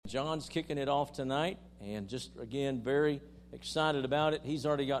John's kicking it off tonight, and just, again, very excited about it. He's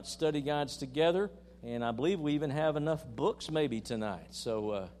already got study guides together, and I believe we even have enough books maybe tonight.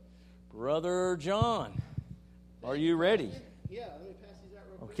 So, Brother John, are you ready? Yeah, let me pass these out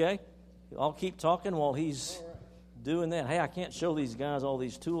real quick. Okay. I'll keep talking while he's doing that. Hey, I can't show these guys all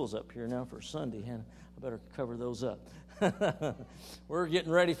these tools up here now for Sunday. I better cover those up. We're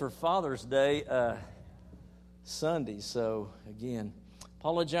getting ready for Father's Day Sunday. So, again,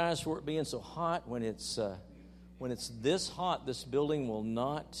 apologize for it being so hot. When it's this hot, this building will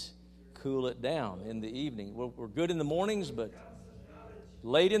not cool it down in the evening. We're good in the mornings, but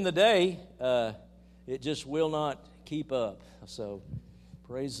late in the day, it just will not keep up. So,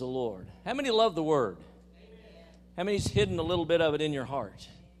 praise the Lord. How many love the Word? How many's hidden a little bit of it in your heart?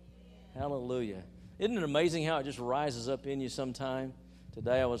 Hallelujah. Isn't it amazing how it just rises up in you sometime?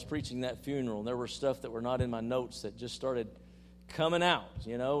 Today I was preaching that funeral, and there were stuff that were not in my notes that just started coming out,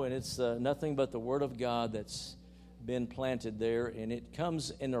 and it's nothing but the Word of God that's been planted there, and it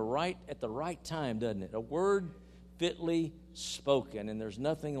comes at the right time, doesn't it? A word fitly spoken, and there's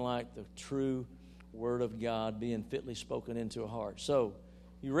nothing like the true Word of God being fitly spoken into a heart. So,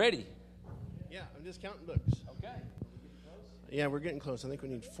 you ready? Yeah, I'm just counting books. Okay. Yeah, we're getting close. I think we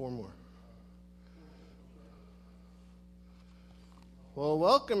need 4 more. Well,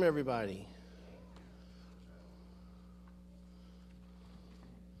 welcome, everybody.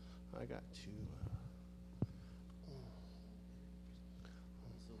 I got to...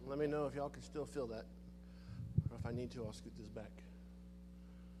 let me know if y'all can still feel that. Or if I need to, I'll scoot this back.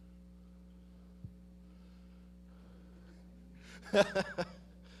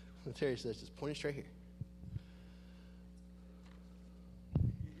 Terry says, just point it straight here.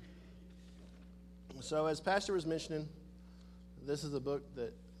 So as Pastor was mentioning, this is a book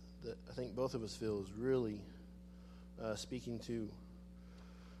that I think both of us feel is really speaking to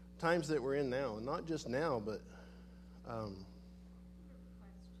times that we're in now. And not just now, but...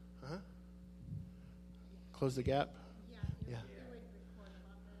 Close the gap? Yeah.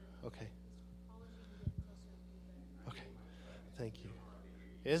 Okay. Okay. Thank you.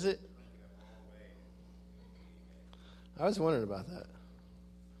 Is it? I was wondering about that.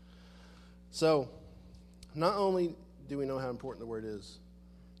 So, not only do we know how important the Word is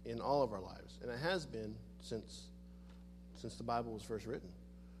in all of our lives, and it has been since the Bible was first written.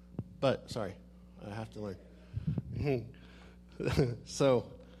 But, sorry, I have to learn.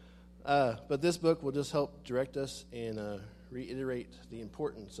 But this book will just help direct us and reiterate the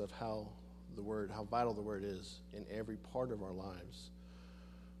importance of how vital the Word is in every part of our lives.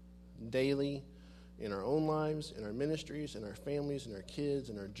 Daily, in our own lives, in our ministries, in our families, in our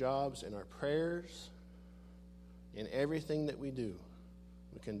kids, in our jobs, in our prayers, in everything that we do,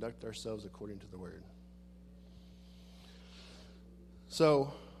 we conduct ourselves according to the Word.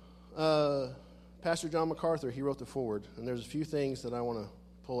 So, Pastor John MacArthur, he wrote the foreword, and there's a few things that I want to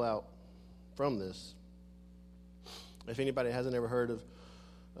pull out from this. If anybody hasn't ever heard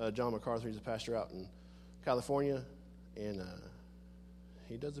of John MacArthur, he's a pastor out in California, and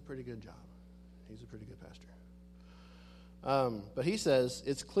he does a pretty good job. He's a pretty good pastor. But he says,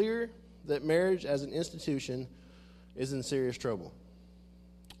 it's clear that marriage as an institution is in serious trouble.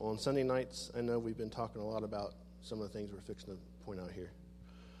 On Sunday nights, I know we've been talking a lot about some of the things we're fixing to point out here.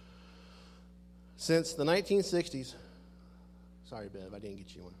 Since the 1960s, sorry, Bev, I didn't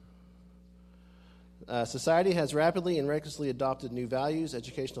get you one. Society has rapidly and recklessly adopted new values,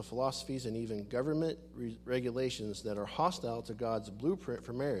 educational philosophies, and even government regulations that are hostile to God's blueprint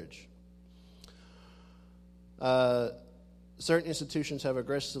for marriage. Certain institutions have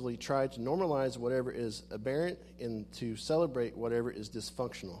aggressively tried to normalize whatever is aberrant and to celebrate whatever is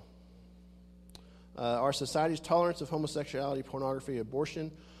dysfunctional. Our society's tolerance of homosexuality, pornography,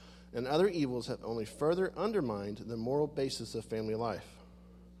 abortion, and other evils have only further undermined the moral basis of family life.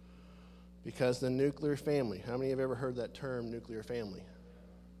 Because the nuclear family, how many have ever heard that term, nuclear family?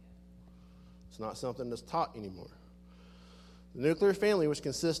 It's not something that's taught anymore. The nuclear family, which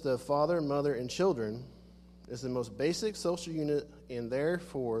consists of father, mother, and children, is the most basic social unit and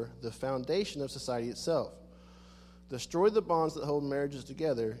therefore the foundation of society itself. Destroy the bonds that hold marriages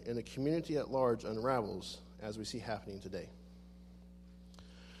together, and the community at large unravels, as we see happening today.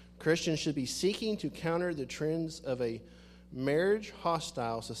 Christians should be seeking to counter the trends of a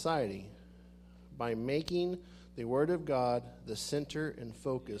marriage-hostile society by making the Word of God the center and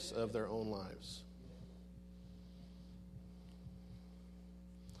focus of their own lives.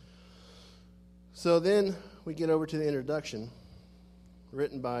 So then we get over to the introduction,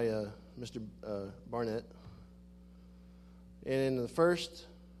 written by Mr. Barnett. And in the first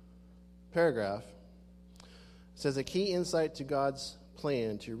paragraph, it says, a key insight to God's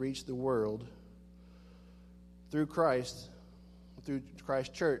plan to reach the world through Christ's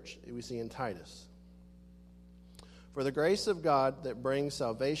church that we see in Titus. For the grace of God that brings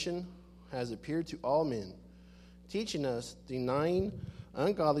salvation has appeared to all men, teaching us, denying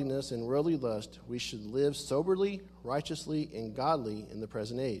ungodliness and worldly lust, we should live soberly, righteously, and godly in the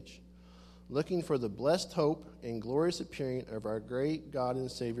present age, looking for the blessed hope and glorious appearing of our great God and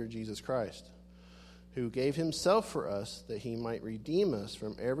Savior Jesus Christ, who gave himself for us that he might redeem us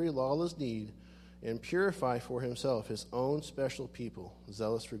from every lawless deed and purify for himself his own special people,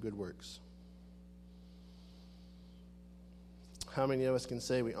 zealous for good works. How many of us can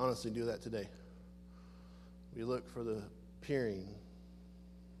say we honestly do that today? We look for the appearing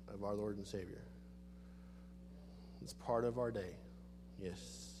of our Lord and Savior. It's part of our day.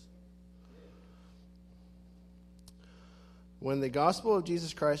 Yes. When the gospel of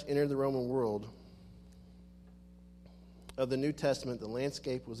Jesus Christ entered the Roman world of the New Testament, the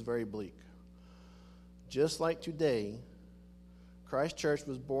landscape was very bleak. Just like today, Christ Church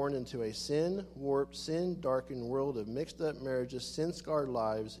was born into a sin-warped, sin-darkened world of mixed-up marriages, sin-scarred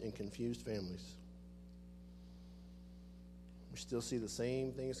lives, and confused families. We still see the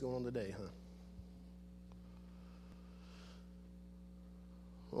same things going on today, huh?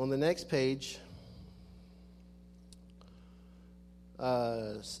 On the next page,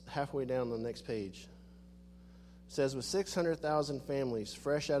 halfway down the next page, it says, with 600,000 families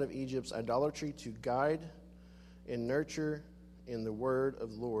fresh out of Egypt's idolatry to guide and nurture in the word of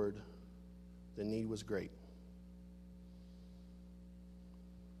the Lord, the need was great.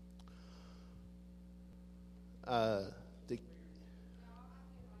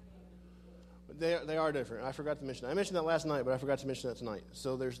 They are different. I forgot to mention that. I mentioned that last night, but I forgot to mention that tonight.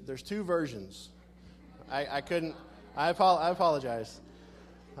 So there's two versions. I couldn't. I apologize.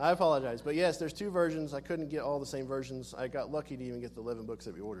 I apologize. But yes, there's two versions. I couldn't get all the same versions. I got lucky to even get the 11 books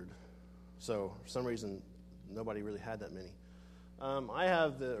that we ordered. So for some reason, nobody really had that many. I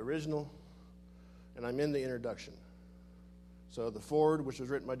have the original, and I'm in the introduction. So the foreword, which was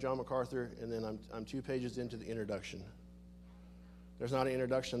written by John MacArthur, and then I'm 2 pages into the introduction. There's not an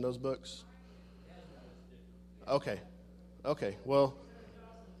introduction in those books? Okay. Well,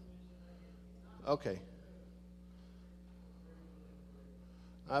 okay.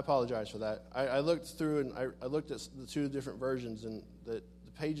 I apologize for that. I looked through and I looked at the two different versions, and the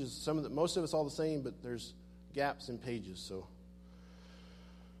pages, most of it's all the same, but there's gaps in pages, so.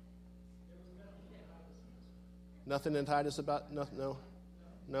 Nothing in Titus about, no?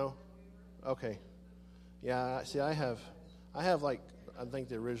 Okay. Yeah, see, I have like, I think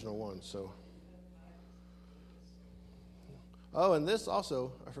the original one, so. Oh, and this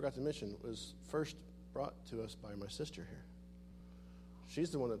also, I forgot to mention, was first brought to us by my sister here.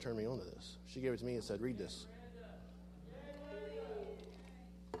 She's the one that turned me on to this. She gave it to me and said, read this.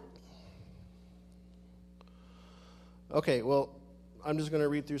 Okay, well, I'm just going to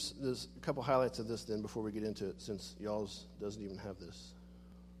read through this, a couple highlights of this then before we get into it, since y'all's doesn't even have this.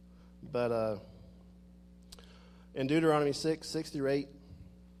 But in Deuteronomy 6:6-8.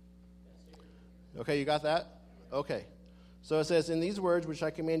 Okay, you got that? Okay. So it says, "And these words which I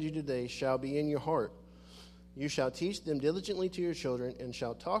command you today shall be in your heart. You shall teach them diligently to your children, and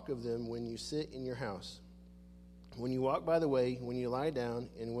shall talk of them when you sit in your house, when you walk by the way, when you lie down,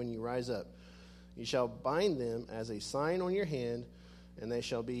 and when you rise up. You shall bind them as a sign on your hand, and they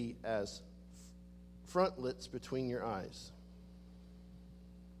shall be as frontlets between your eyes."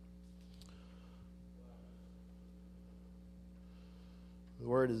 The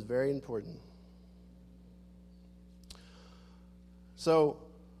word is very important. So,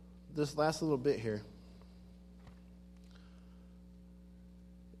 this last little bit here,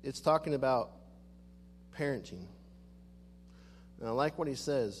 it's talking about parenting. And I like what he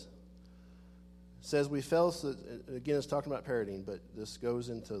says. It says we fell, again it's talking about parenting, but this goes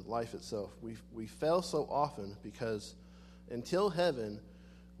into life itself. We fail so often because until heaven,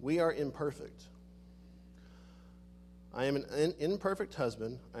 we are imperfect. I am an imperfect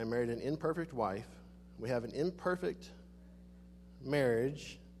husband. I married an imperfect wife. We have an imperfect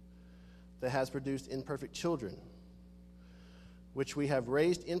marriage that has produced imperfect children, which we have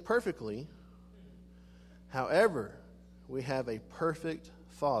raised imperfectly. However, we have a perfect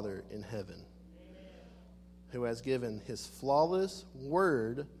Father in heaven who has given his flawless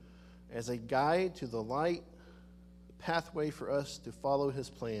word as a guide to the light pathway for us to follow his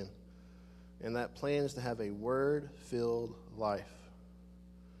plan. And that plan is to have a word-filled life.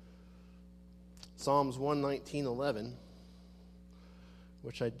 Psalms 119:11,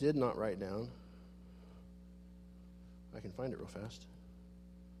 which I did not write down. I can find it real fast.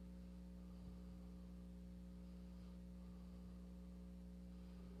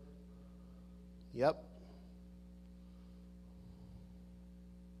 Yep.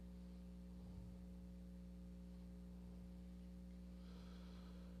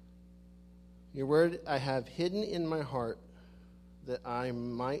 Your word I have hidden in my heart that I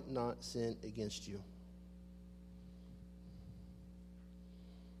might not sin against you.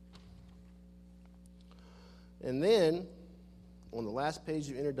 And then, on the last page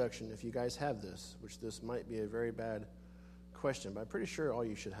of introduction, if you guys have this, which this might be a very bad question, but I'm pretty sure all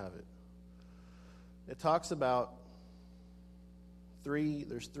you should have it. It talks about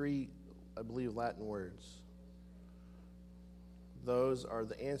there's three, I believe, Latin words. Those are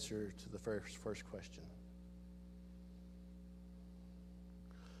the answer to the first question.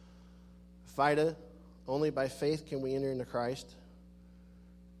 Fide, only by faith can we enter into Christ.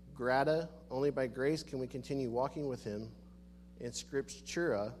 Grata, only by grace can we continue walking with him. And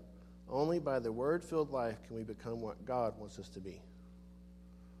Scriptura, only by the word-filled life can we become what God wants us to be.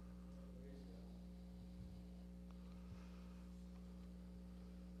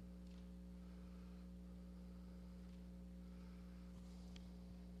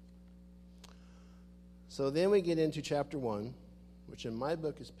 So then we get into chapter 1, which in my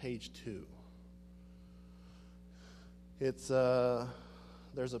book is page 2. It's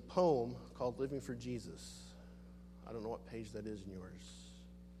there's a poem called Living for Jesus. I don't know what page that is in yours.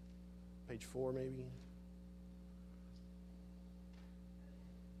 Page 4, maybe?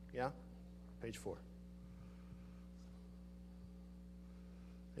 Yeah? Page 4.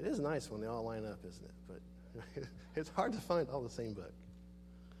 It is nice when they all line up, isn't it? But it's hard to find all the same book.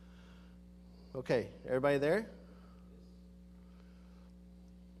 Okay, everybody there?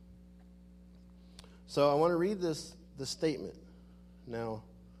 So I want to read this statement. Now,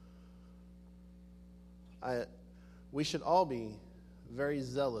 we should all be very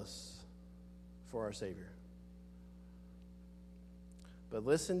zealous for our Savior. But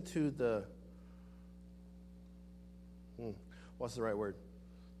listen to the, what's the right word?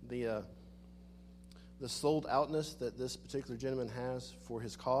 The sold outness that this particular gentleman has for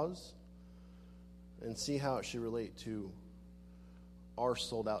his cause, and see how it should relate to our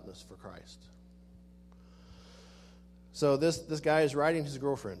sold outness for Christ. So this guy is writing his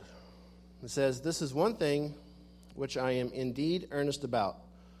girlfriend. It says, "This is one thing which I am indeed earnest about,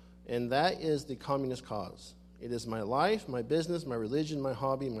 and that is the communist cause. It is my life, my business, my religion, my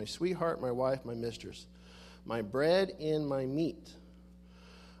hobby, my sweetheart, my wife, my mistress, my bread and my meat.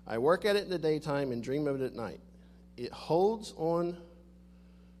 I work at it in the daytime and dream of it at night. Its hold on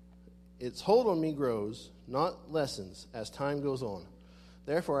me grows, not lessens, as time goes on.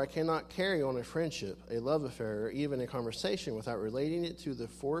 Therefore, I cannot carry on a friendship, a love affair, or even a conversation without relating it to the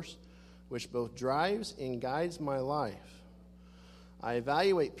force which both drives and guides my life. I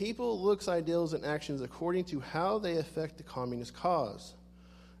evaluate people, looks, ideals, and actions according to how they affect the communist cause,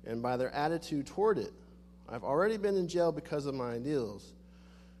 and by their attitude toward it. I've already been in jail because of my ideals,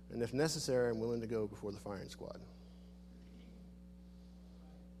 and if necessary, I'm willing to go before the firing squad."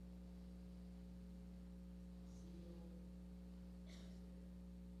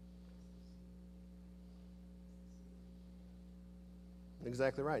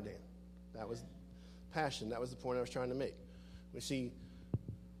 Exactly right, Dan. That was passion. That was the point I was trying to make. We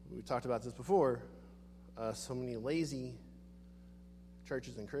talked about this before, so many lazy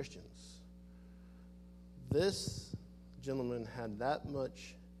churches and Christians. This gentleman had that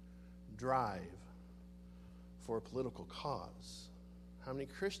much drive for a political cause. How many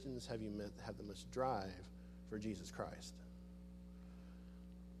Christians have you met that have that much drive for Jesus Christ?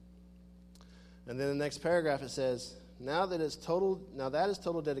 And then the next paragraph it says, Now that is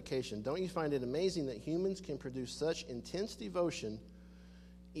total dedication. Don't you find it amazing that humans can produce such intense devotion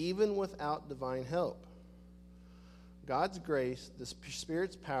even without divine help? God's grace, the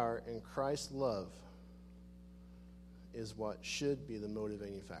Spirit's power, and Christ's love is what should be the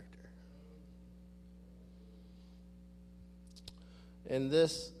motivating factor. And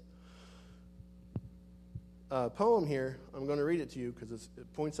this poem here, I'm going to read it to you because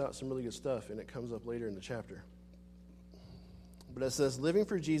it points out some really good stuff, and it comes up later in the chapter. But it says, "Living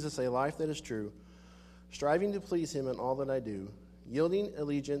for Jesus, a life that is true, striving to please him in all that I do, yielding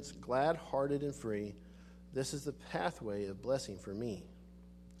allegiance, glad-hearted and free, this is the pathway of blessing for me.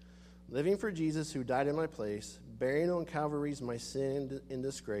 Living for Jesus who died in my place, bearing on Calvary's my sin and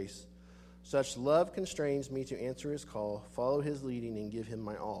disgrace, such love constrains me to answer his call, follow his leading, and give him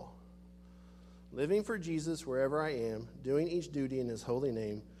my all. Living for Jesus wherever I am, doing each duty in his holy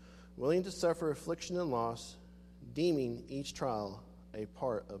name, willing to suffer affliction and loss, deeming each trial a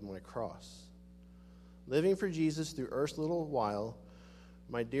part of my cross. Living for Jesus through earth's little while,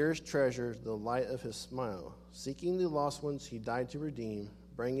 my dearest treasure, the light of his smile, seeking the lost ones he died to redeem,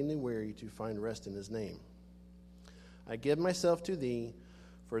 bringing the weary to find rest in his name. I give myself to thee,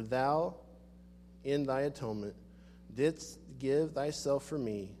 for thou, in thy atonement, didst give thyself for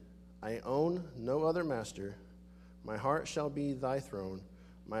me. I own no other master. My heart shall be thy throne.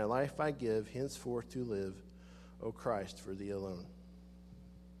 My life I give henceforth to live, O Christ, for thee alone.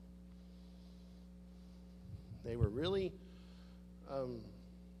 They were really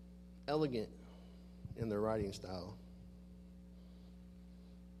elegant in their writing style.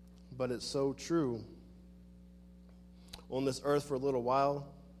 But it's so true. On this earth for a little while,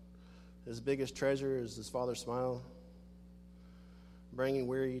 his biggest treasure is his Father's smile, bringing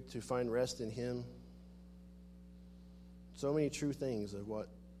weary to find rest in him. So many true things of what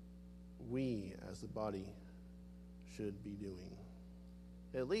we as the body should be doing,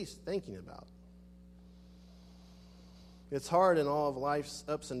 at least thinking about. It's hard in all of life's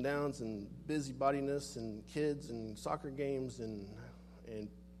ups and downs and busybodiness and kids and soccer games and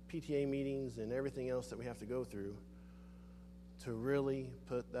PTA meetings and everything else that we have to go through to really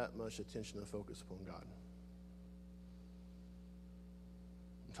put that much attention and focus upon God.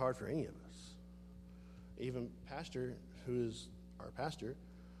 It's hard for any of us. Even Pastor, who is our pastor,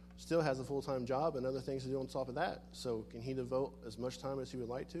 still has a full-time job and other things to do on top of that. So can he devote as much time as he would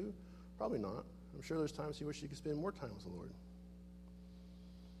like to? Probably not. I'm sure there's times he wishes he could spend more time with the Lord.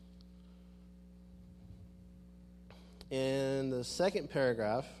 In the second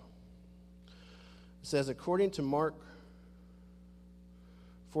paragraph, it says, according to Mark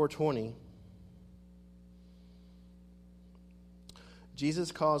 4:20,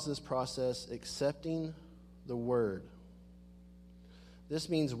 Jesus calls this process accepting the Word. This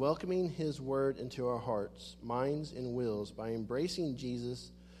means welcoming His Word into our hearts, minds, and wills by embracing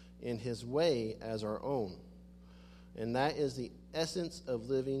Jesus in His way as our own. And that is the essence of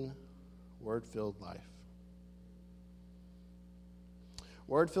living Word-filled life.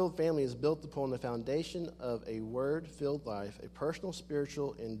 Word-filled family is built upon the foundation of a Word-filled life, a personal,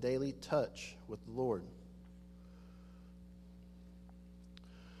 spiritual, and daily touch with the Lord.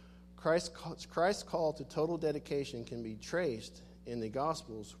 Christ's call to total dedication can be traced in the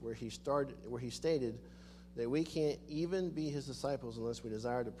Gospels, where he stated that we can't even be his disciples unless we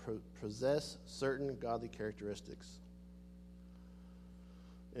desire to possess certain godly characteristics.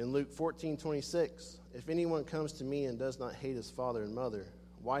 In Luke 14:26, if anyone comes to me and does not hate his father and mother,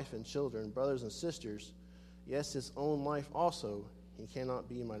 wife and children, brothers and sisters, yes, his own life also, he cannot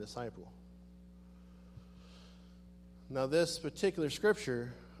be my disciple. Now, this particular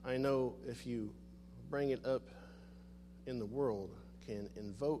scripture, I know if you bring it up in the world, can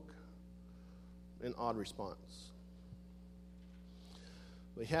invoke an odd response.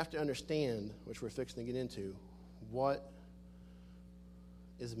 We have to understand, which we're fixing to get into, what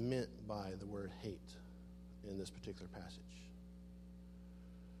is meant by the word hate in this particular passage.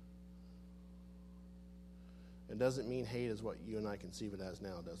 It doesn't mean hate is what you and I conceive it as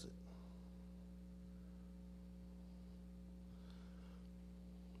now, does it?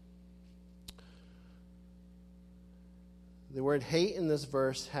 The word hate in this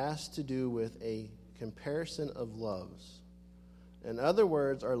verse has to do with a comparison of loves. In other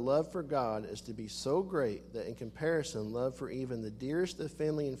words, our love for God is to be so great that in comparison, love for even the dearest of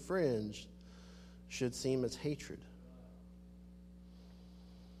family and friends should seem as hatred.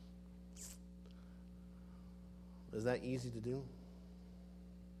 Is that easy to do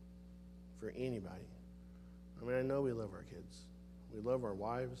for anybody? I mean, I know we love our kids. We love our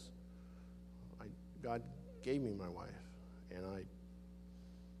wives. God gave me my wife, and I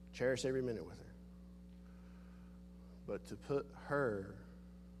cherish every minute with her. But to put her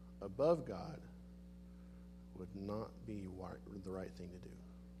above God would not be the right thing to do.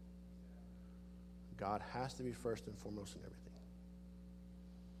 God has to be first and foremost in everything.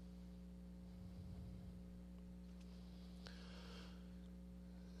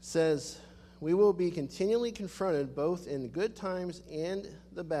 Says, we will be continually confronted both in good times and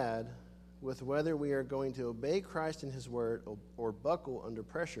the bad with whether we are going to obey Christ and his word or buckle under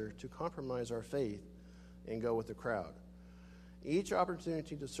pressure to compromise our faith and go with the crowd. Each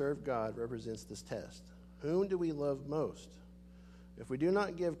opportunity to serve God represents this test. Whom do we love most? If we do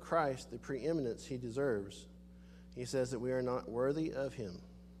not give Christ the preeminence he deserves, he says that we are not worthy of him.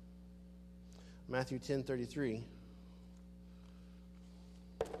 Matthew 10:33.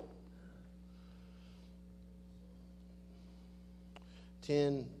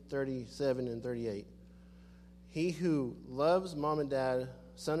 Ten, 37 and 38. He who loves mom and dad,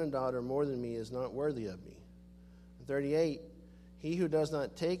 son and daughter more than me is not worthy of me. 38. He who does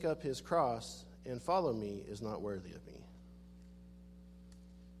not take up his cross and follow me is not worthy of me.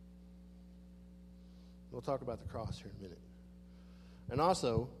 We'll talk about the cross here in a minute. And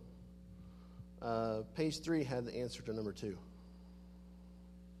also, page 3 had the answer to number 2.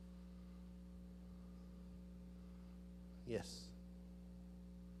 Yes.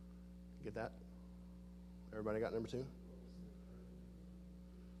 Get that? Everybody got number 2?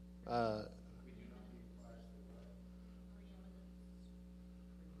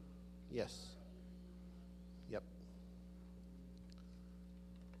 Yes. Yep.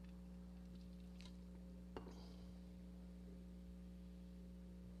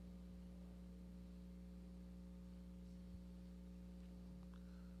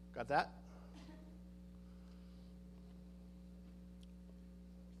 Got that?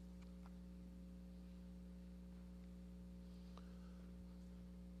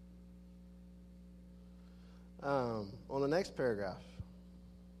 On the next paragraph,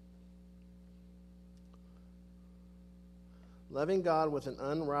 loving God with an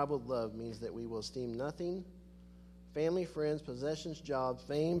unrivaled love means that we will esteem nothing, family, friends, possessions, job,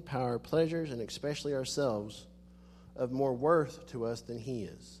 fame, power, pleasures, and especially ourselves, of more worth to us than He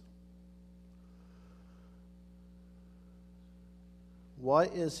is.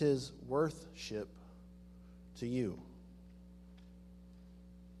 What is His worthship to you?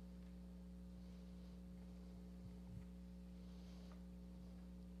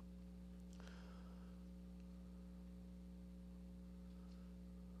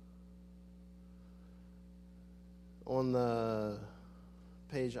 On the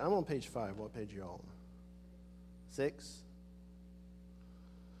page, I'm on page 5. What page are y'all on? 6?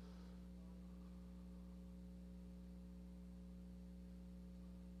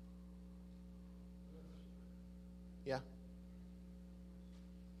 Yeah.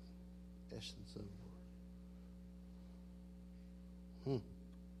 Essence of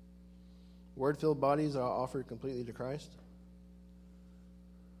Word-filled bodies are offered completely to Christ.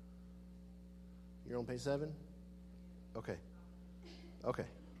 You're on page 7? Okay.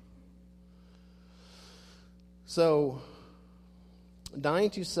 So, dying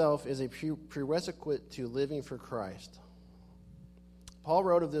to self is a prerequisite to living for Christ. Paul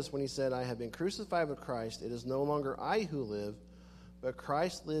wrote of this when he said, I have been crucified with Christ. It is no longer I who live, but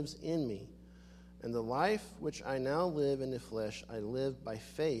Christ lives in me. And the life which I now live in the flesh, I live by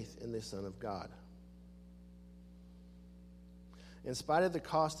faith in the Son of God. In spite of the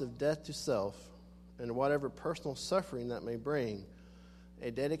cost of death to self, and whatever personal suffering that may bring,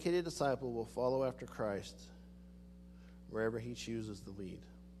 a dedicated disciple will follow after Christ wherever He chooses to lead.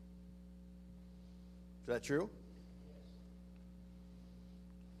 Is that true?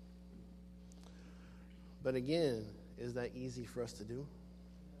 But again, is that easy for us to do?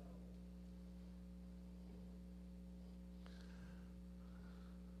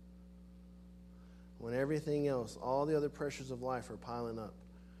 When everything else, all the other pressures of life are piling up,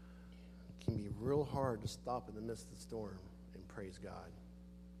 it can be real hard to stop in the midst of the storm and praise God.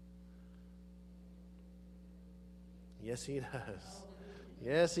 Yes, He does.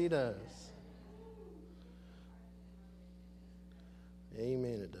 Yes, He does.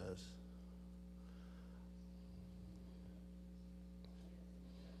 Amen, it does.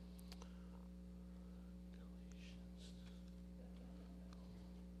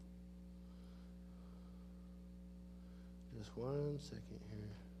 Just 1 second here.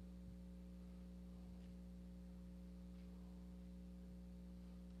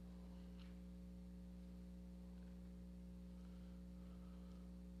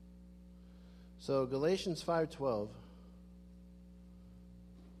 So Galatians 5:12.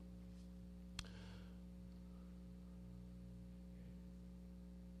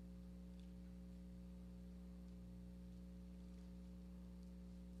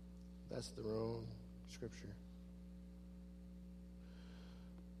 That's the wrong scripture.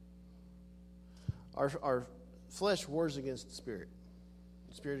 Our flesh wars against the spirit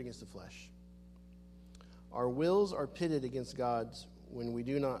against the flesh. Our wills are pitted against God's when we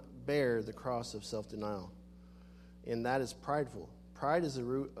do not bear the cross of self-denial. And that is prideful. Pride is the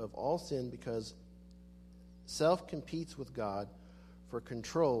root of all sin because self competes with God for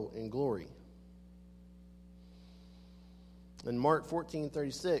control and glory. In Mark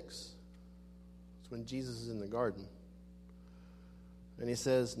 14:36, it's when Jesus is in the garden. And He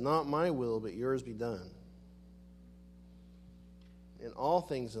says, not my will, but yours be done. In all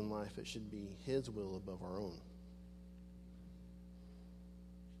things in life, it should be His will above our own.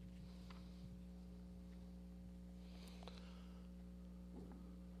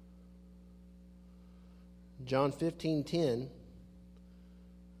 John 15:10,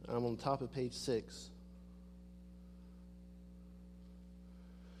 I'm on top of page 6.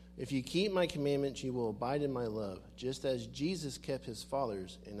 If you keep my commandments, you will abide in my love, just as Jesus kept His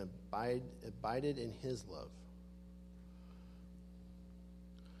Father's and abided in His love.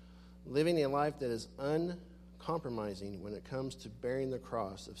 Living a life that is uncompromising when it comes to bearing the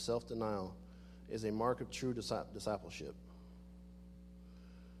cross of self-denial is a mark of true discipleship.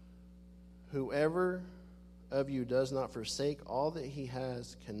 Whoever of you does not forsake all that he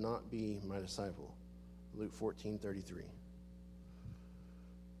has cannot be my disciple. Luke 14:33.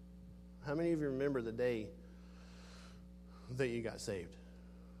 How many of you remember the day that you got saved?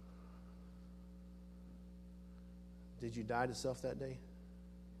 Did you die to self that day?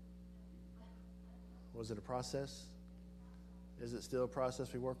 Was it a process? Is it still a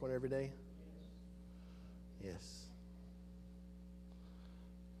process we work on every day? Yes.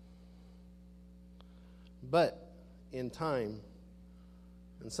 But in time,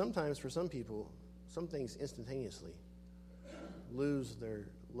 and sometimes for some people, some things instantaneously lose their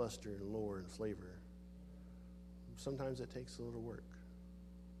luster and lure and flavor. Sometimes it takes a little work.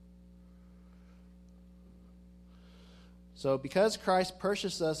 So because Christ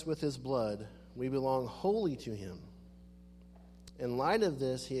purchased us with his blood, we belong wholly to him. In light of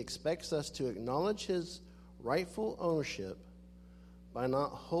this, he expects us to acknowledge his rightful ownership by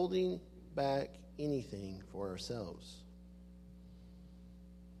not holding back anything for ourselves.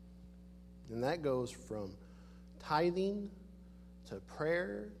 And that goes from tithing to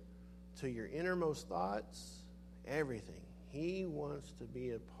prayer to your innermost thoughts, everything. He wants to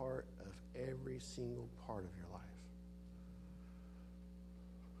be a part of every single part of your life.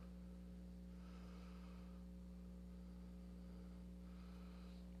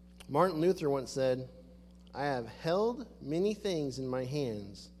 Martin Luther once said, "I have held many things in my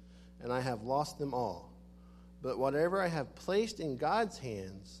hands, and I have lost them all. But whatever I have placed in God's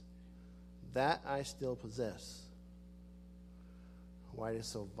hands, that I still possess." Why it is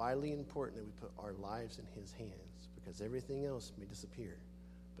so vitally important that we put our lives in his hands, because everything else may disappear,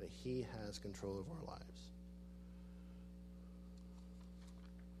 but he has control of our lives.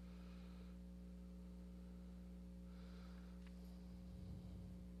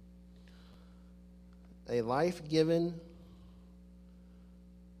 A life given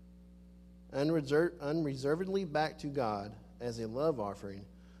unreservedly back to God as a love offering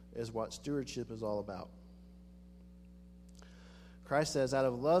is what stewardship is all about. Christ says, "Out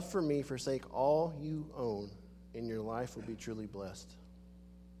of love for me, forsake all you own, and your life will be truly blessed."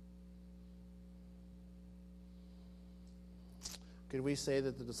 Could we say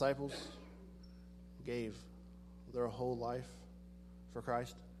that the disciples gave their whole life for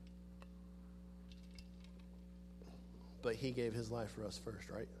Christ? But he gave his life for us first,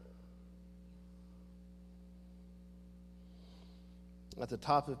 right? At the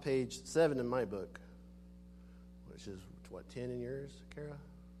top of page 7 in my book, which is, 10 in yours, Kara?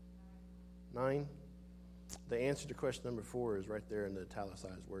 9? The answer to question number 4 is right there in the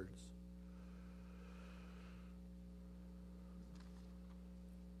italicized words.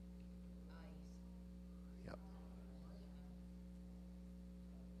 Yep.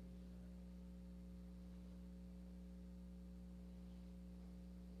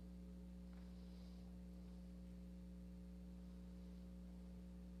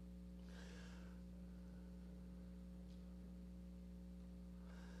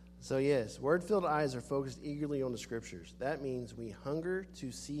 So yes, word-filled eyes are focused eagerly on the Scriptures. That means we hunger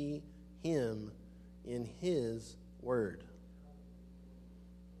to see him in his word.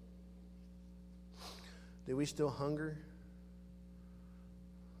 Do we still hunger?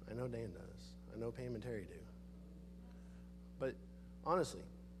 I know Dan does. I know Pam and Terry do. But honestly,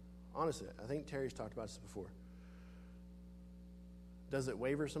 I think Terry's talked about this before. Does it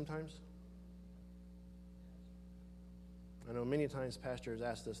waver sometimes? I know many times pastors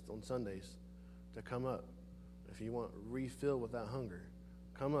asked us on Sundays to come up. If you want refill with that hunger,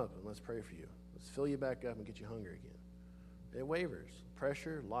 come up and let's pray for you. Let's fill you back up and get you hungry again. It wavers.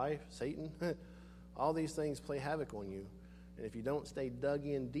 Pressure, life, Satan, all these things play havoc on you. And if you don't stay dug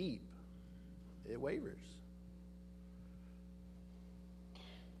in deep, it wavers.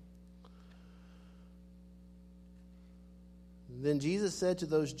 Then Jesus said to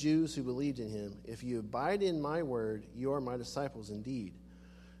those Jews who believed in him, "If you abide in my word, you are my disciples indeed,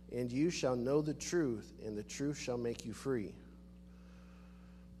 and you shall know the truth, and the truth shall make you free."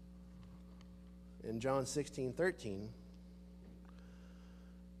 In John 16:13,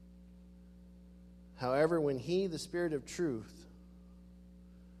 "However, when he, the Spirit of truth,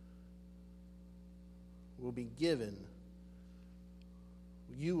 will be given,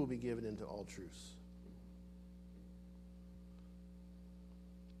 you will be given into all truths."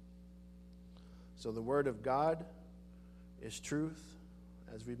 So the Word of God is truth.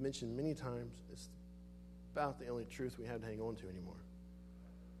 As we've mentioned many times, it's about the only truth we have to hang on to anymore.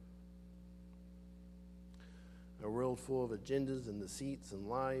 A world full of agendas and deceits and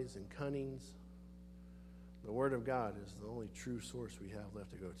lies and cunnings. The Word of God is the only true source we have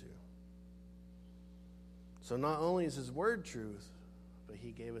left to go to. So not only is His Word truth, but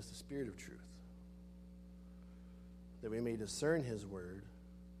He gave us the Spirit of truth, that we may discern His Word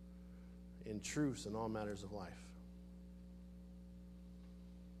in truths in all matters of life.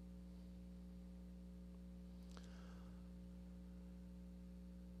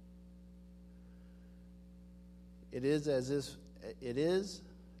 It is,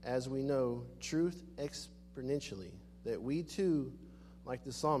 as we know, truth exponentially, that we too, like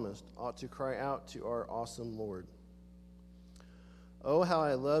the psalmist, ought to cry out to our awesome Lord. Oh, how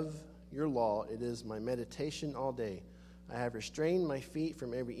I love your law. It is my meditation all day. I have restrained my feet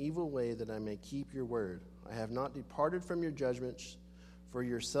from every evil way that I may keep your word. I have not departed from your judgments, for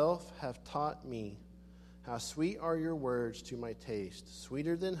yourself have taught me. How sweet are your words to my taste,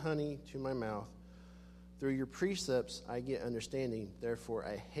 sweeter than honey to my mouth. Through your precepts I get understanding, therefore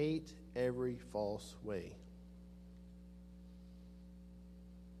I hate every false way.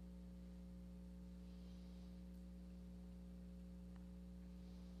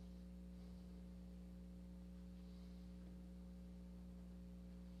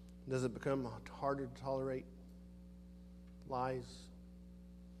 Does it become harder to tolerate lies?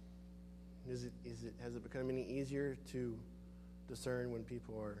 Has it become any easier to discern when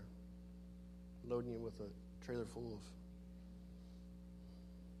people are loading you with a trailer full of?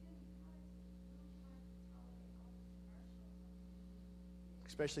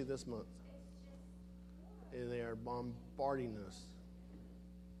 Especially this month. They are bombarding us.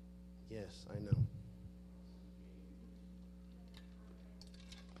 Yes, I know.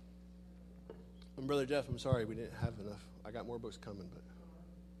 And Brother Jeff, I'm sorry we didn't have enough. I got more books coming, but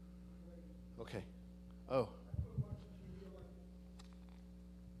okay. Oh.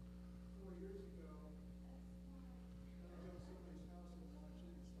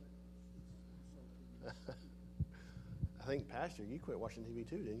 I think, Pastor, you quit watching TV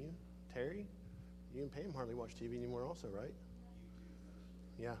too, didn't you? Terry? You and Pam hardly watch TV anymore also, right?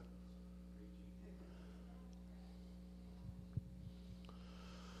 Yeah.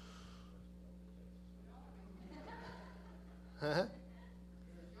 Huh?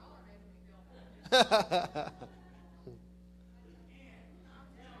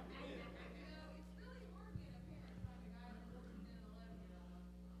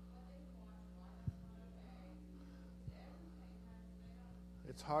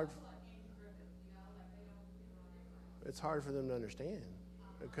 It's hard for them to understand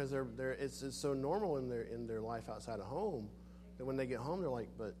because it's so normal in their life outside of home that when they get home they're like,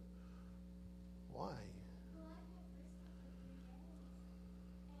 but why?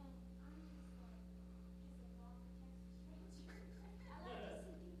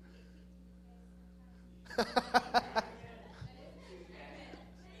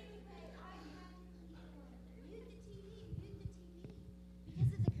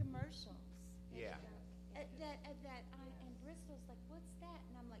 And Bristol's like, what's that?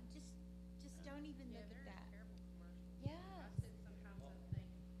 And I'm like, just don't even look at that. Yeah.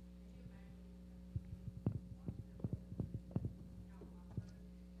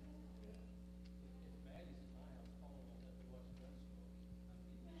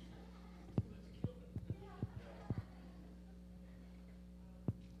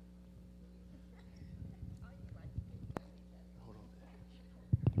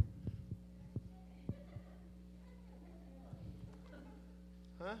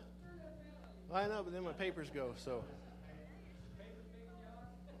 Huh? I know, but then my papers go, so.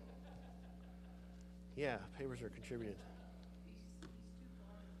 Yeah, papers are contributed.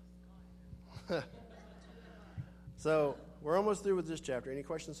 So, we're almost through with this chapter. Any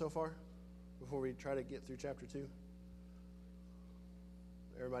questions so far before we try to get through chapter 2?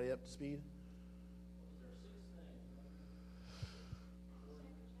 Everybody up to speed?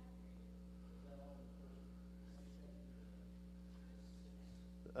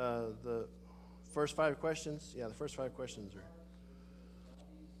 The first 5 questions? Yeah, the first 5 questions are.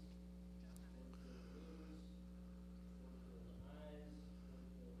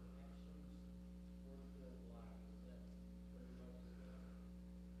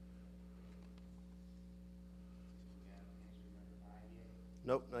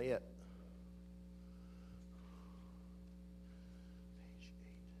 Nope, not yet.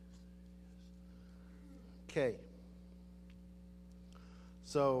 Okay.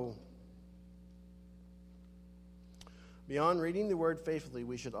 So, beyond reading the Word faithfully,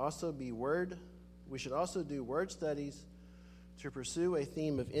 we should also do word studies to pursue a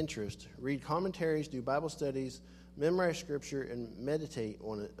theme of interest, read commentaries, do Bible studies, memorize Scripture, and meditate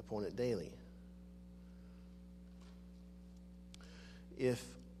upon it daily. If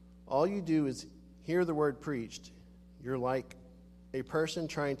all you do is hear the word preached, you're like a person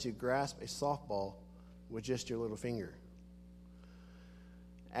trying to grasp a softball with just your little finger.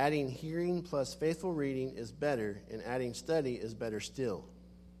 Adding hearing plus faithful reading is better, and adding study is better still.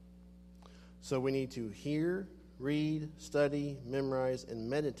 So we need to hear, read, study, memorize, and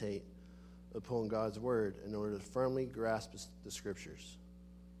meditate upon God's word in order to firmly grasp the scriptures.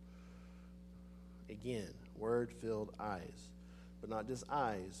 Again, word-filled eyes. But not just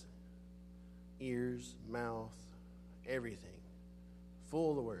eyes, ears, mouth, everything. Full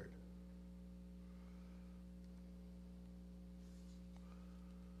of the word.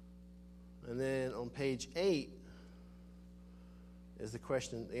 And then on page 8 is the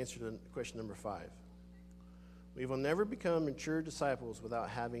answer to question number 5. We will never become mature disciples without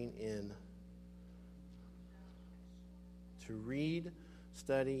having to read,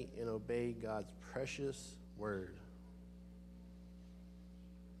 study, and obey God's precious word.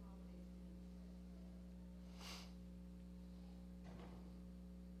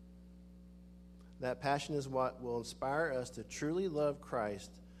 That passion is what will inspire us to truly love Christ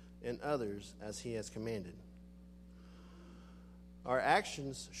and others as he has commanded. Our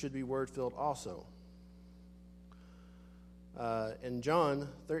actions should be word-filled also. In John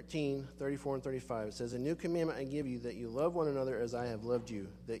 13:34 and 35, it says, "A new commandment I give you, that you love one another as I have loved you,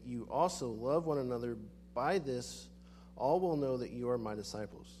 that you also love one another. By this, all will know that you are my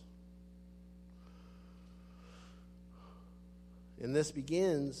disciples." And this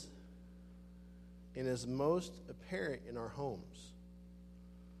begins and is most apparent in our homes.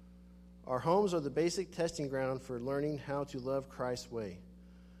 Our homes are the basic testing ground for learning how to love Christ's way.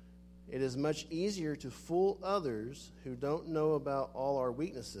 It is much easier to fool others who don't know about all our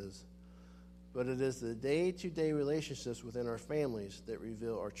weaknesses, but it is the day-to-day relationships within our families that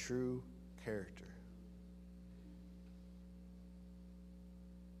reveal our true character.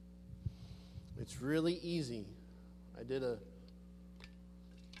 It's really easy.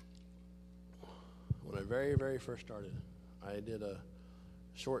 When I very, very first started, I did a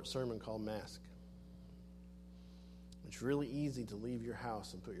short sermon called Mask. It's really easy to leave your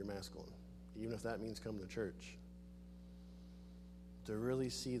house and put your mask on, even if that means coming to church. To really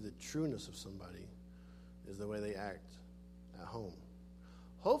see the trueness of somebody is the way they act at home.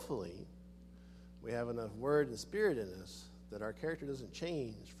 Hopefully, we have enough word and spirit in us that our character doesn't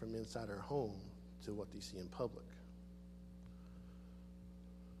change from inside our home to what they see in public.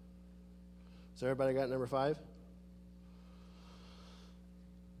 So everybody got number 5?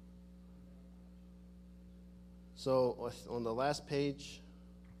 So on the last page,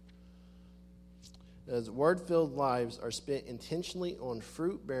 as word-filled lives are spent intentionally on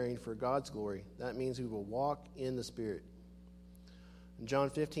fruit-bearing for God's glory. That means we will walk in the Spirit. In John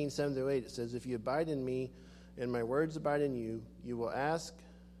 15:7-8, it says, "If you abide in me and my words abide in you, you will ask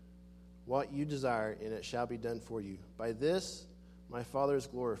what you desire, and it shall be done for you. By this my Father is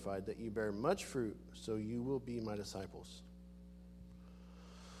glorified, that you bear much fruit, so you will be my disciples."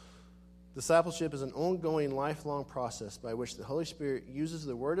 Discipleship is an ongoing, lifelong process by which the Holy Spirit uses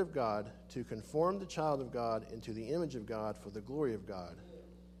the Word of God to conform the child of God into the image of God for the glory of God.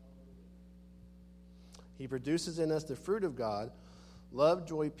 He produces in us the fruit of God: love,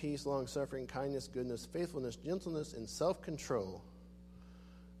 joy, peace, long-suffering, kindness, goodness, faithfulness, gentleness, and self-control.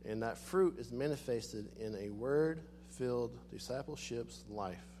 And that fruit is manifested in a Word-filled discipleship's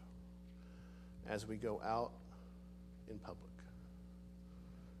life as we go out in public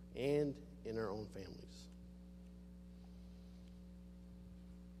and in our own families.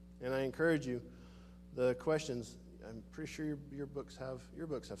 And I encourage you, the questions, I'm pretty sure your books have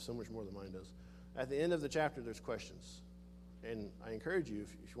so much more than mine does. At the end of the chapter, there's questions. And I encourage you,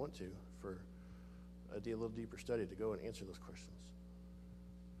 if you want to, for a little deeper study, to go and answer those questions.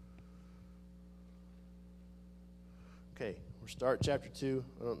 Okay, we'll start chapter 2.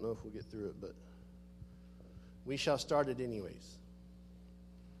 I don't know if we'll get through it, but we shall start it anyways.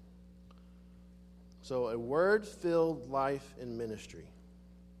 So, a word-filled life in ministry.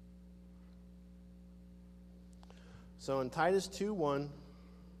 So, in Titus 2:1,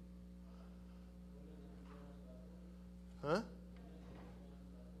 huh?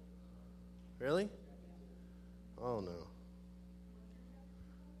 Really? Oh, no.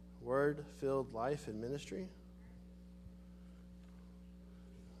 Word-filled life in ministry?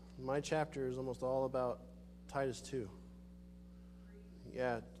 My chapter is almost all about Titus 2.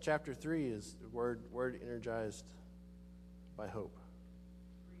 Yeah, chapter 3 is word energized by hope.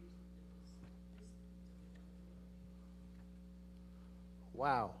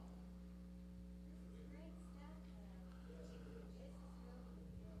 Wow.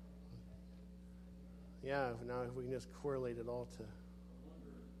 Yeah, now if we can just correlate it all to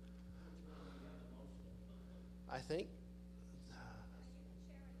I think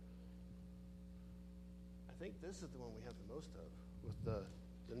this is the one we have the most of with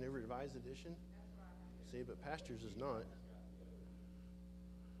the New Revised Edition. See, but Pastors is not. Well,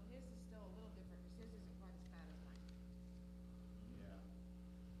 his is still a little different because his isn't quite as bad as mine.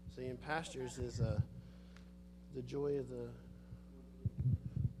 See, in Pastors is the joy of the,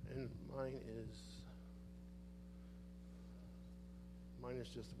 and mine is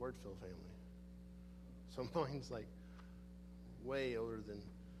just the Wordfill family. So mine's like way older than.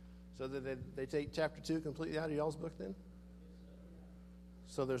 So that they take chapter 2 completely out of y'all's book then?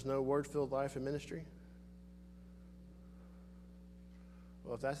 So there's no word-filled life and ministry?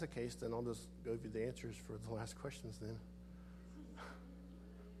 Well, if that's the case, then I'll just go through the answers for the last questions then.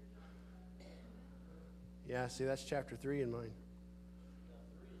 Yeah, see, that's chapter 3 in mine.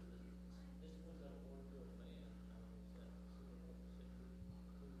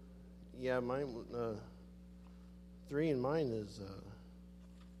 Yeah, mine, 3 in mine is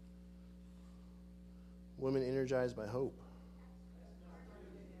Women Energized by Hope.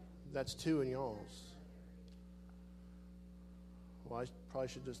 That's 2 in y'all's. Well, I probably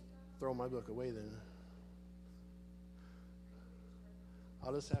should just throw my book away then.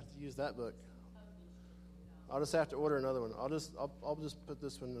 I'll just have to use that book. I'll just have to order another one. I'll just put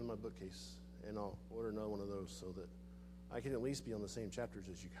this one in my bookcase, and I'll order another one of those so that I can at least be on the same chapters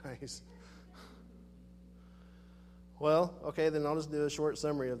as you guys. Well, okay, then I'll just do a short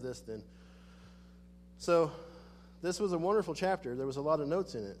summary of this then. So, this was a wonderful chapter. There was a lot of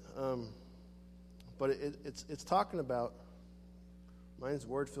notes in it, but it's talking about mine's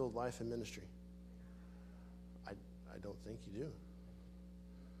word-filled life and ministry. I don't think you do.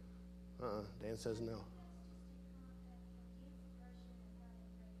 Dan says no.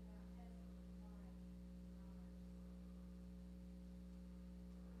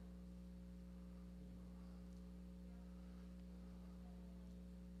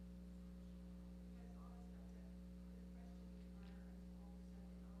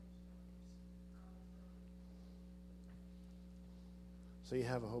 So you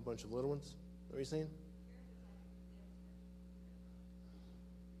have a whole bunch of little ones? What are you saying?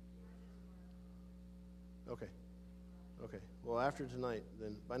 Okay. Well, after tonight,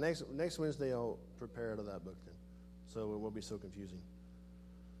 then by next Wednesday, I'll prepare out of that book then, so it won't be so confusing.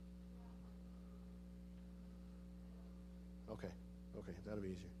 Okay, that'll be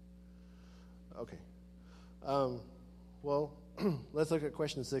easier. Okay. Well, let's look at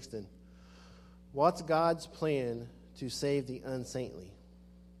question 6 then. What's God's plan to save the unsaintly?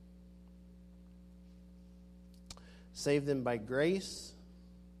 Save them by grace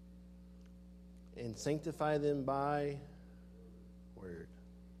and sanctify them by word.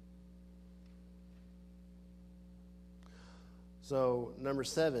 So, number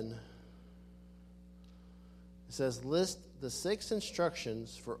 7, it says, list the 6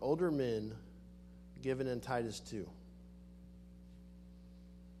 instructions for older men given in Titus 2.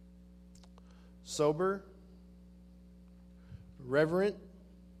 Sober, reverent,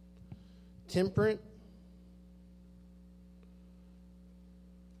 temperate,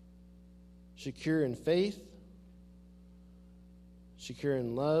 secure in faith, secure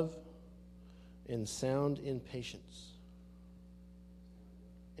in love, and sound in patience.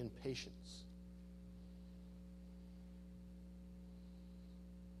 In patience.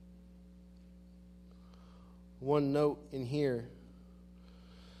 One note in here.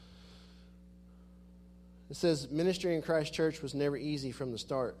 It says, ministry in Christ Church was never easy from the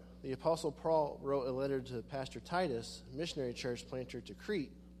start. The Apostle Paul wrote a letter to Pastor Titus, missionary church planter to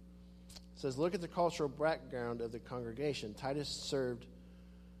Crete. It says, look at the cultural background of the congregation. Titus served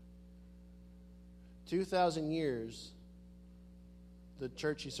 2,000 years. The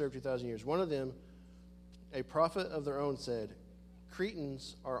church he served 2,000 years. One of them, a prophet of their own, said,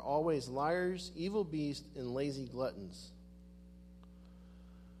 Cretans are always liars, evil beasts, and lazy gluttons.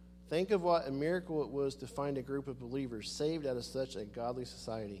 Think of what a miracle it was to find a group of believers saved out of such a godly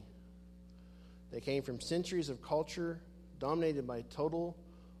society. They came from centuries of culture dominated by total,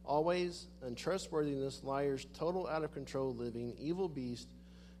 always untrustworthiness, liars, total out of control living, evil beasts,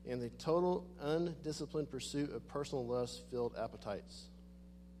 and the total undisciplined pursuit of personal lust-filled appetites.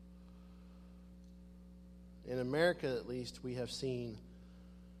 In America, at least, we have seen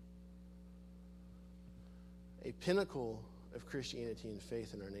a pinnacle of Christianity and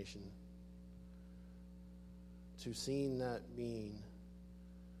faith in our nation, to seeing that being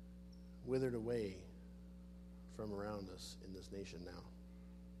withered away from around us in this nation now.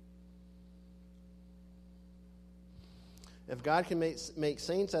 If God can make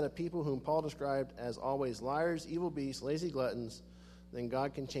saints out of people whom Paul described as always liars, evil beasts, lazy gluttons, then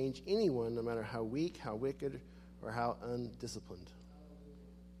God can change anyone, no matter how weak, how wicked, or how undisciplined.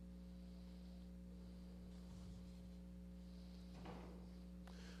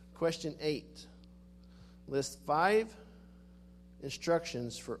 Question 8. List 5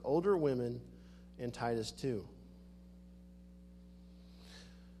 instructions for older women in Titus 2.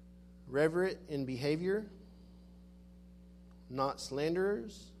 Reverent in behavior, not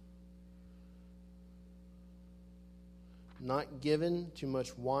slanderers, not given to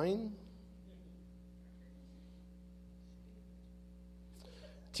much wine,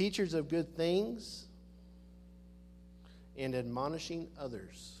 teachers of good things, and admonishing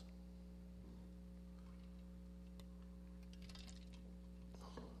others.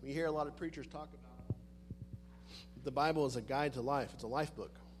 We hear a lot of preachers talk about the Bible is a guide to life. It's a life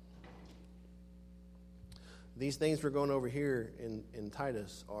book. These things we're going over here in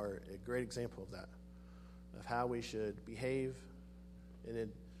Titus are a great example of that, of how we should behave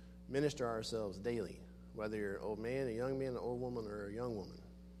and minister ourselves daily, whether you're an old man, a young man, an old woman, or a young woman.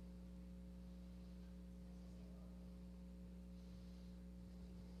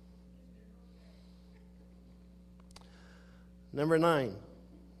 Number 9,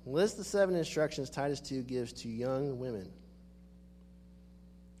 list the 7 instructions Titus 2 gives to young women.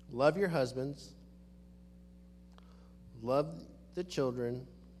 Love your husbands. Love the children.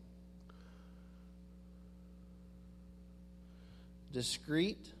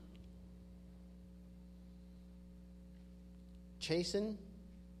 Discreet. Chasten.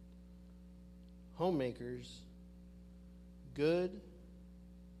 Homemakers. Good.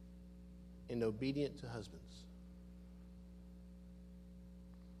 And obedient to husbands.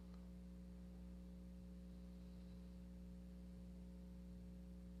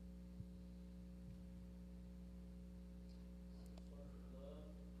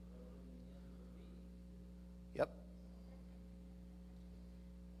 Yep.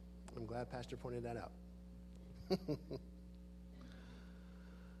 I'm glad Pastor pointed that out.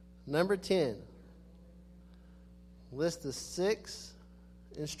 Number 10. List the 6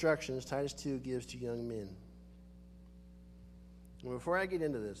 instructions Titus 2 gives to young men. And before I get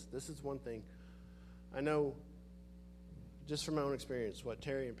into this is one thing. I know, just from my own experience, what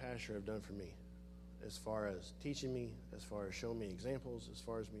Terry and Pastor have done for me as far as teaching me, as far as showing me examples, as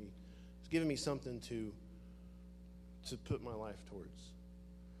far as it's given me something to put my life towards,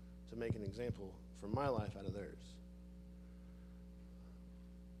 to make an example from my life out of theirs.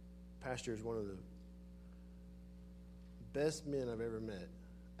 Pastor is one of the best men I've ever met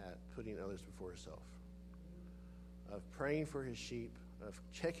at putting others before himself, of praying for his sheep, of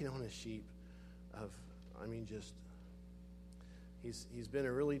checking on his sheep, he's been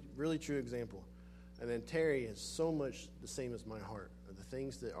a really, really true example. And then Terry is so much the same as my heart. The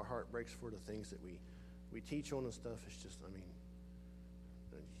things that our heart breaks for, the things that we teach on and stuff, it's just,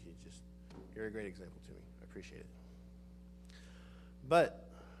 you're a great example to me. I appreciate it. But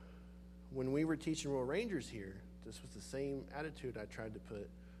when we were teaching Royal Rangers here, this was the same attitude I tried to put,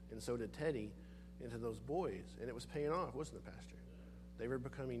 and so did Teddy, into those boys. And it was paying off, wasn't it, Pastor? They were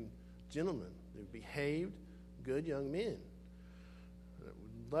becoming gentlemen. They behaved, good young men.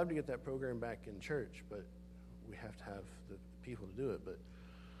 We'd love to get that program back in church, but we have to have the people to do it. But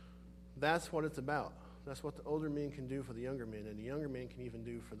that's what it's about. That's what the older men can do for the younger men, and the younger men can even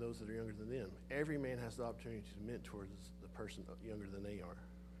do for those that are younger than them. Every man has the opportunity to mentor the person younger than they are.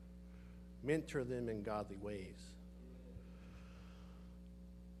 Mentor them in godly ways.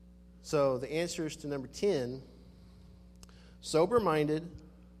 So the answers to number 10, sober-minded,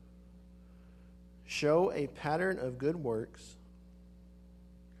 show a pattern of good works,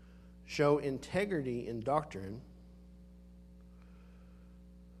 show integrity in doctrine,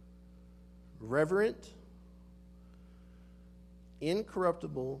 reverent,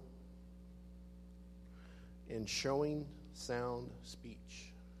 incorruptible, and showing sound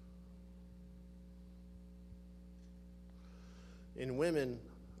speech. In women,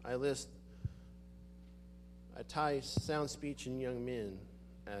 I tie sound speech in young men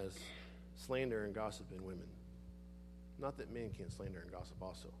as slander and gossip in women. Not that men can't slander and gossip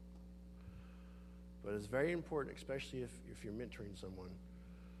also. But it's very important, especially if you're mentoring someone,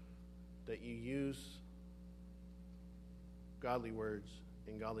 that you use godly words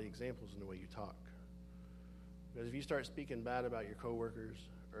and godly examples in the way you talk. Because if you start speaking bad about your coworkers,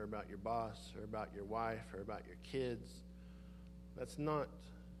 or about your boss, or about your wife, or about your kids, that's not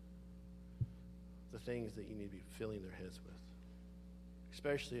the things that you need to be filling their heads with,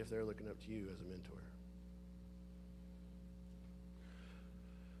 especially if they're looking up to you as a mentor.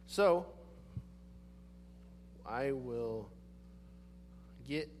 So, I will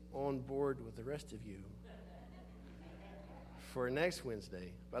get on board with the rest of you for next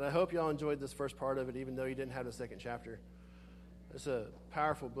Wednesday. But I hope y'all enjoyed this first part of it, even though you didn't have the second chapter. It's a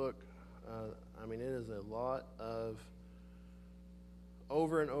powerful book. It is a lot of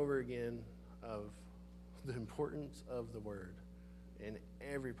over and over again of the importance of the Word in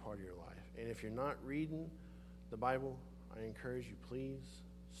every part of your life. And if you're not reading the Bible, I encourage you, please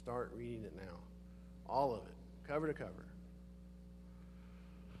start reading it now. All of it, cover to cover.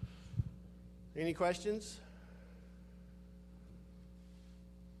 Any questions?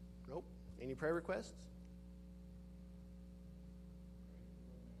 Nope. Any prayer requests?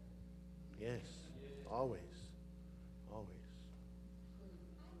 Yes, always. Always.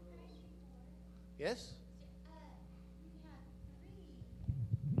 Yes?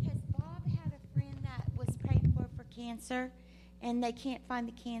 Because Bob had a friend that was prayed for cancer, and they can't find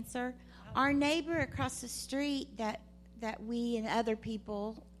the cancer. Our neighbor across the street that we and other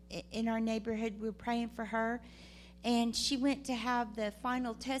people in our neighborhood were praying for her, and she went to have the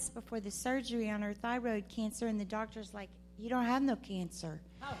final test before the surgery on her thyroid cancer, and the doctor's like, you don't have no cancer.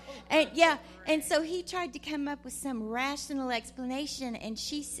 And so he tried to come up with some rational explanation, and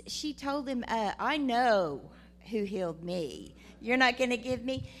she told him, I know who healed me. You're not going to give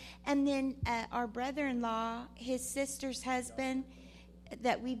me. And then our brother-in-law, his sister's husband,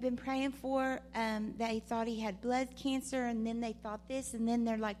 that we've been praying for, they thought he had blood cancer, and then they thought this, and then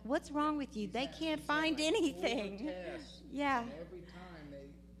they're like, what's wrong with you? They can't find anything. Yeah. And every time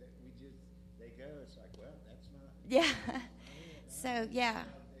they go, it's like, well, that's not. Yeah. So, yeah.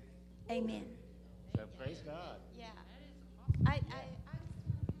 Amen. So praise God. Yeah. I was telling Pastor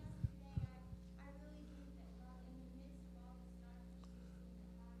today, I really think that God, in the midst of all this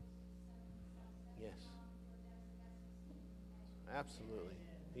darkness, Yes. Absolutely.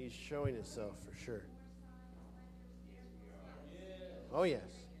 He's showing himself for sure. Oh, yes.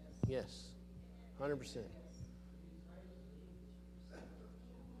 Yes. 100%.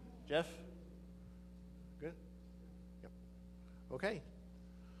 Jeff? Good? Yep. Okay.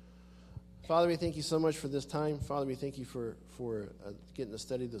 Father, we thank you so much for this time. Father, we thank you for getting to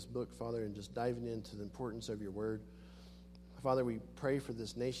study this book, Father, and just diving into the importance of your word. Father, we pray for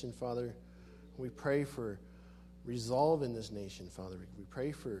this nation, Father. We pray for resolve in this nation, Father. We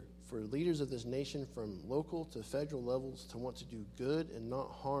pray for leaders of this nation from local to federal levels to want to do good and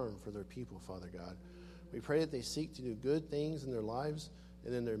not harm for their people, Father God. We pray that they seek to do good things in their lives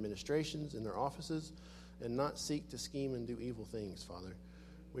and in their administrations, in their offices, and not seek to scheme and do evil things, Father.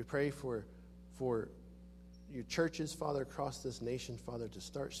 We pray for your churches, Father, across this nation, Father, to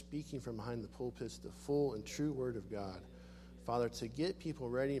start speaking from behind the pulpits the full and true word of God. Father, to get people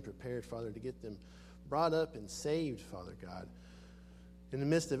ready and prepared, Father, to get them brought up and saved, Father God. In the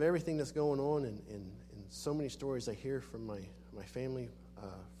midst of everything that's going on and so many stories I hear from my family,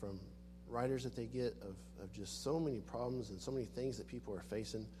 from writers that they get of just so many problems and so many things that people are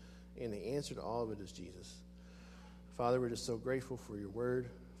facing, and the answer to all of it is Jesus. Father, we're just so grateful for your word.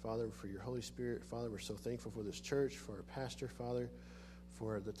 Father, for your Holy Spirit. Father, we're so thankful for this church, for our pastor, Father,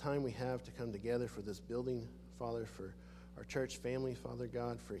 for the time we have to come together for this building, Father, for our church family, Father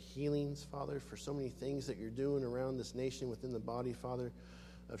God, for healings, Father, for so many things that you're doing around this nation within the body, Father,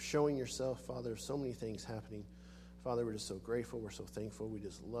 of showing yourself, Father, of so many things happening. Father, we're just so grateful. We're so thankful. We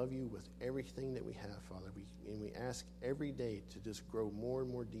just love you with everything that we have, Father. We ask every day to just grow more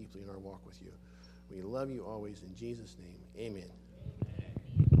and more deeply in our walk with you. We love you always. In Jesus' name, amen.